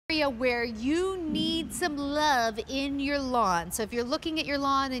area where you need some love in your lawn. So if you're looking at your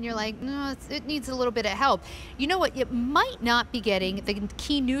lawn and you're like, no, it needs a little bit of help, you know what? It might not be getting the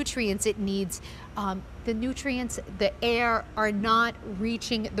key nutrients it needs. The nutrients, the air are not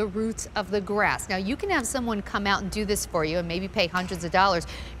reaching the roots of the grass. Now you can have someone come out and do this for you and maybe pay hundreds of dollars.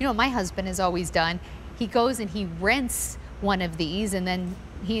 You know what my husband has always done? He goes and he rents one of these, and then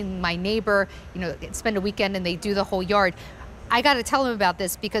he and my neighbor, spend a weekend and they do the whole yard. I got to tell him about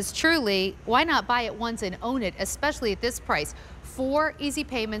this because truly, why not buy it once and own it, especially at this price? 4 easy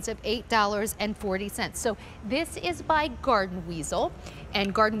payments of $8.40. So this is by Garden Weasel,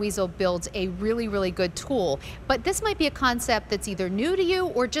 and Garden Weasel builds a really, really good tool. But this might be a concept that's either new to you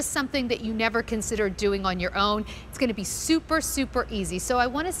or just something that you never considered doing on your own. It's going to be super, super easy. So I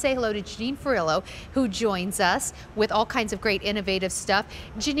want to say hello to Janine Furillo, who joins us with all kinds of great innovative stuff.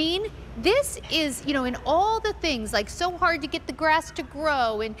 Janine, this is, in all the things, like so hard to get the grass to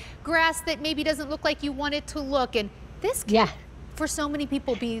grow and grass that maybe doesn't look like you want it to look. And this can, for so many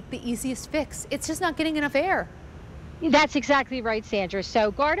people, be the easiest fix. It's just not getting enough air. That's exactly right, Sandra. So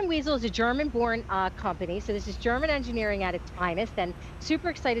Garden Weasel is a German-born company. So this is German engineering at its finest, and super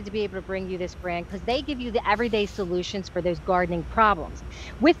excited to be able to bring you this brand because they give you the everyday solutions for those gardening problems.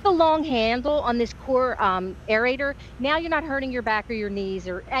 With the long handle on this core aerator, now you're not hurting your back or your knees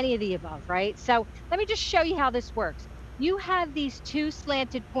or any of the above, right? So let me just show you how this works. You have these 2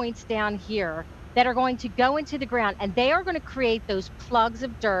 slanted points down here that are going to go into the ground, and they are going to create those plugs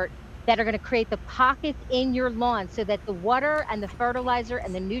of dirt that are going to create the pockets in your lawn so that the water and the fertilizer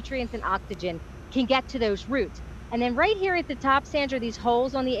and the nutrients and oxygen can get to those roots. And then right here at the top, Sandra, these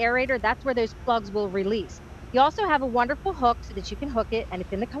holes on the aerator, that's where those plugs will release. You also have a wonderful hook so that you can hook it, and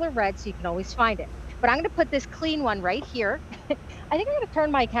it's in the color red so you can always find it. But I'm going to put this clean one right here. I think I'm going to turn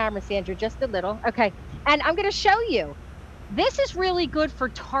my camera, Sandra, just a little. Okay. And I'm going to show you. This is really good for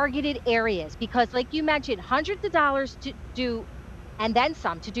targeted areas because, like you mentioned, hundreds of dollars to do and then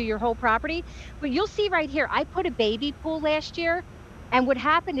some to do your whole property. But you'll see right here, I put a baby pool last year, and what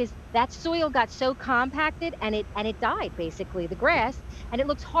happened is that soil got so compacted and it died, basically, the grass, and it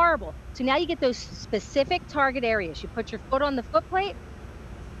looks horrible. So now you get those specific target areas. You put your foot on the footplate,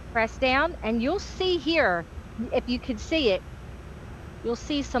 press down, and you'll see here, if you can see it, you'll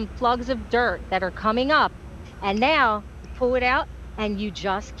see some plugs of dirt that are coming up. And now you pull it out and you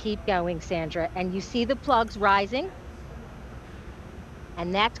just keep going, Sandra, and you see the plugs rising.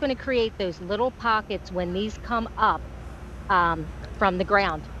 And that's going to create those little pockets when these come up from the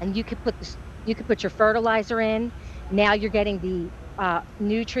ground. And you could put your fertilizer in. Now you're getting the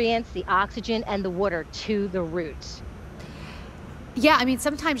nutrients, the oxygen, and the water to the roots. Yeah, I mean,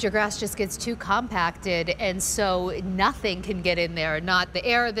 sometimes your grass just gets too compacted, and so nothing can get in there. Not the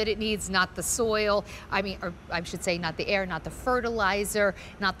air that it needs, not the soil. I mean, or I should say not the air, not the fertilizer,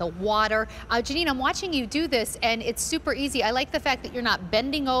 not the water. Janine, I'm watching you do this, and it's super easy. I like the fact that you're not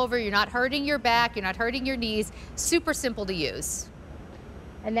bending over, you're not hurting your back, you're not hurting your knees. Super simple to use.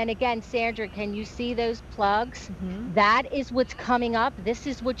 And then again, Sandra, can you see those plugs? That is what's coming up. This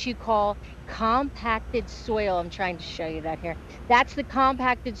is what you call compacted soil. I'm trying to show you that here. That's the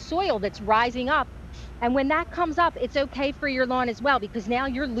compacted soil that's rising up. And when that comes up, it's okay for your lawn as well, because now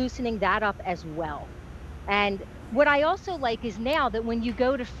you're loosening that up as well. And what I also like is now that when you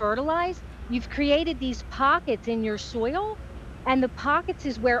go to fertilize, you've created these pockets in your soil, and the pockets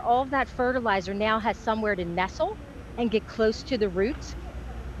is where all of that fertilizer now has somewhere to nestle and get close to the roots.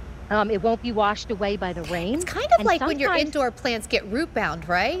 It won't be washed away by the rain. It's kind of like when your indoor plants get root bound,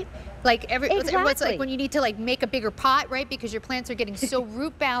 right? Like it's like when you need to make a bigger pot, right? Because your plants are getting so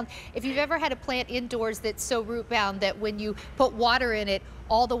root bound. If you've ever had a plant indoors that's so root bound that when you put water in it,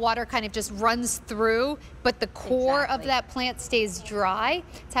 all the water kind of just runs through, but the core of that plant stays dry.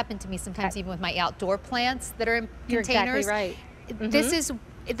 It's happened to me sometimes even with my outdoor plants that are in containers. You're exactly right. This is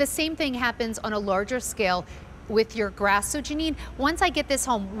the same thing happens on a larger scale with your grass. So Janine, once I get this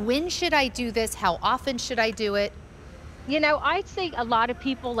home, when should I do this? How often should I do it? I'd say a lot of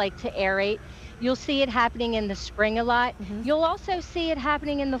people like to aerate. You'll see it happening in the spring a lot. You'll also see it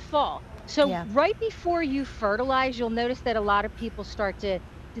happening in the fall. So right before you fertilize, you'll notice that a lot of people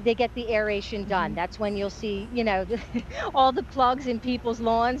they get the aeration done. That's when you'll see, all the plugs in people's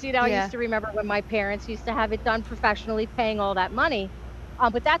lawns. I used to remember when my parents used to have it done professionally, paying all that money.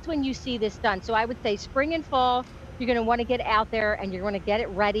 But that's when you see this done. So I would say spring and fall, you're going to want to get out there and you're going to get it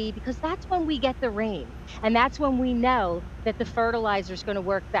ready, because that's when we get the rain. And that's when we know that the fertilizer is going to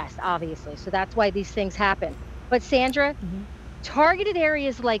work best, obviously. So that's why these things happen. But Sandra, targeted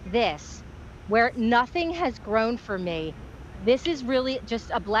areas like this, where nothing has grown for me, This is really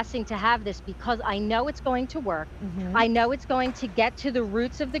just a blessing to have this because I know it's going to work. Hmm. I know it's going to get to the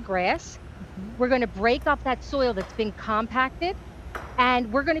roots of the grass. We're going to break up that soil that's been compacted,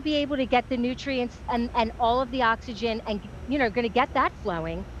 and we're going to be able to get the nutrients and all of the oxygen, and going to get that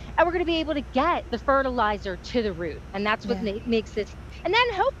flowing, and we're going to be able to get the fertilizer to the root, and that's what Yeah. makes this. And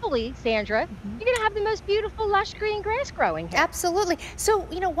then hopefully, Sandra, Mhm. you're going to have the most beautiful lush green grass growing here. Absolutely. So,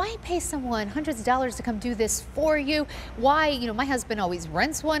 why pay someone hundreds of dollars to come do this for you? Why, my husband always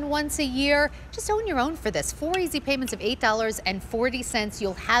rents one once a year. Just own your own for this. 4 easy payments of $8.40.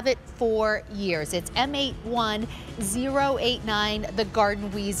 You'll have it for years. It's M81089, the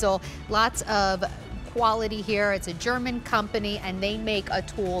Garden Weasel. Lots of quality here. It's a German company, and they make a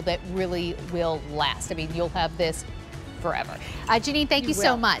tool that really will last. I mean, you'll have this forever. Janine, thank you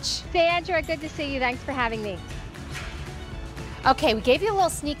so much. Sandra, good to see you. Thanks for having me. Okay, we gave you a little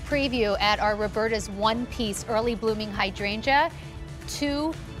sneak preview at our Roberta's one-piece early blooming hydrangea.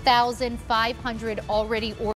 2,500 already ordered.